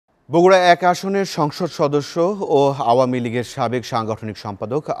বগুড়া এক আসনের সংসদ সদস্য ও আওয়ামী লীগের সাবেক সাংগঠনিক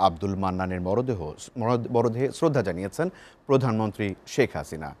সম্পাদক আব্দুল মান্নানের মরদেহে শ্রদ্ধা জানিয়েছেন প্রধানমন্ত্রী শেখ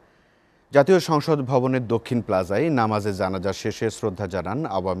হাসিনা। জাতীয় সংসদ ভবনের দক্ষিণ প্লাজায় নামাজে জানাজা শেষে শ্রদ্ধা জানান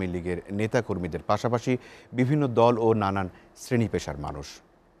আওয়ামী লীগের নেতাকর্মীদের পাশাপাশি বিভিন্ন দল ও নানান শ্রেণী পেশার মানুষ।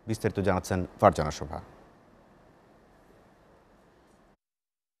 বিস্তারিত জানাচ্ছেন ফারজানা শোভা।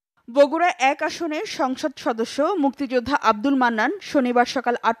 বগুড়া এক আসনের সংসদ সদস্য মুক্তিযোদ্ধা আব্দুল মান্নান শনিবার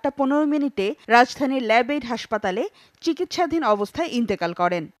সকাল ৮টা ১৫ রাজধানীর ল্যাব-এইড হাসপাতালে চিকিৎসাধীন অবস্থায় ইন্তেকাল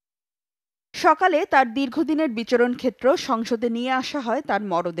করেন। সকালে তার দীর্ঘদিনের বিচরণ ক্ষেত্র সংসদে নিয়ে আসা হয় তার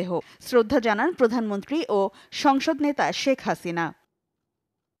মরদেহ। শ্রদ্ধা জানান প্রধানমন্ত্রী ও সংসদ নেতা শেখ হাসিনা।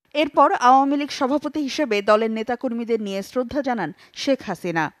 এরপর আওয়ামী লীগ সভাপতি হিসেবে দলের নেতাকর্মীদের নিয়ে শ্রদ্ধা জানান শেখ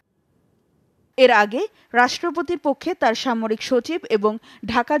হাসিনা। এর আগে রাষ্ট্রপতির পক্ষে তার সামরিক সচিব এবং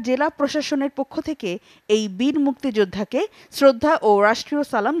ঢাকা জেলা প্রশাসনের পক্ষ থেকে এই বীর মুক্তিযোদ্ধাকে শ্রদ্ধা ও রাষ্ট্রীয়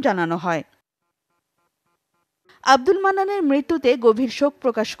সালাম জানানো হয়। আব্দুল মান্নানের মৃত্যুতে গভীর শোক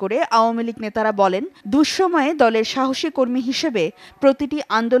প্রকাশ করে আওয়ামী লীগ নেতারা বলেন, দুঃসময়ে দলের সাহসী কর্মী হিসেবে প্রতিটি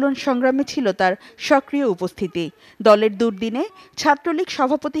আন্দোলন সংগ্রামে ছিল তার সক্রিয় উপস্থিতি। দলের দুর্দিনে ছাত্রলীগ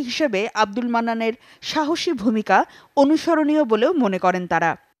সভাপতি হিসেবে আব্দুল মান্নানের সাহসী ভূমিকা অনুসরণীয় বলেও মনে করেন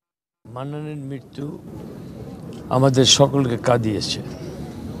তারা। মান্নানের মৃত্যু আমাদের সকলকে কাঁদিয়েছে।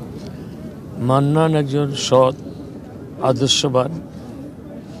 মান্নান একজন সৎ, আদর্শবান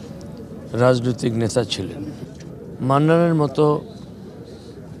রাজনৈতিক নেতা ছিলেন। মান্নানের মতো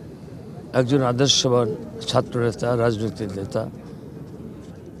একজন আদর্শবান ছাত্রনেতা, রাজনৈতিক নেতা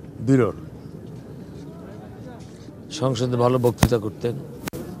বিরল। সংসদে ভালো বক্তৃতা করতেন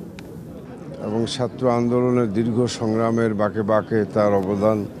এবং ছাত্র আন্দোলনের দীর্ঘ সংগ্রামের বাঁকে বাঁকে তার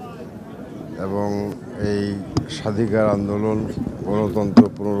অবদান এবং এই স্বাধিকার আন্দোলন, গণতন্ত্র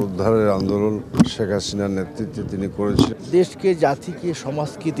পুনরুদ্ধারের আন্দোলন শেখ হাসিনার নেতৃত্বে তিনি করেছেন। দেশকে, জাতিকে,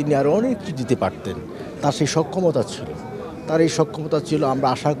 সমাজকে তিনি আরও অনেক কিছু দিতে পারতেন। তার সেই সক্ষমতা ছিল। আমরা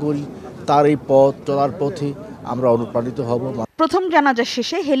আশা করি তার এই পথ চলার পথে আমরা অনুপ্রাণিত হব। প্রথম জানাজা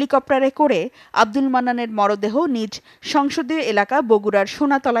শেষে হেলিকপ্টারে করে আব্দুল মান্নানের মরদেহ নিজ সংসদীয় এলাকা বগুড়ার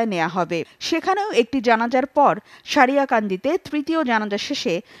সোনাতলায় নেওয়া হবে। সেখানেও একটি জানাজার পর সারিয়াকান্দিতে তৃতীয় জানাজা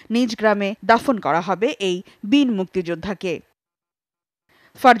শেষে নিজ গ্রামে দাফন করা হবে এই বীর মুক্তিযোদ্ধাকে।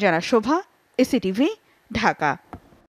 ফারজানা শোভা, SATV, ঢাকা।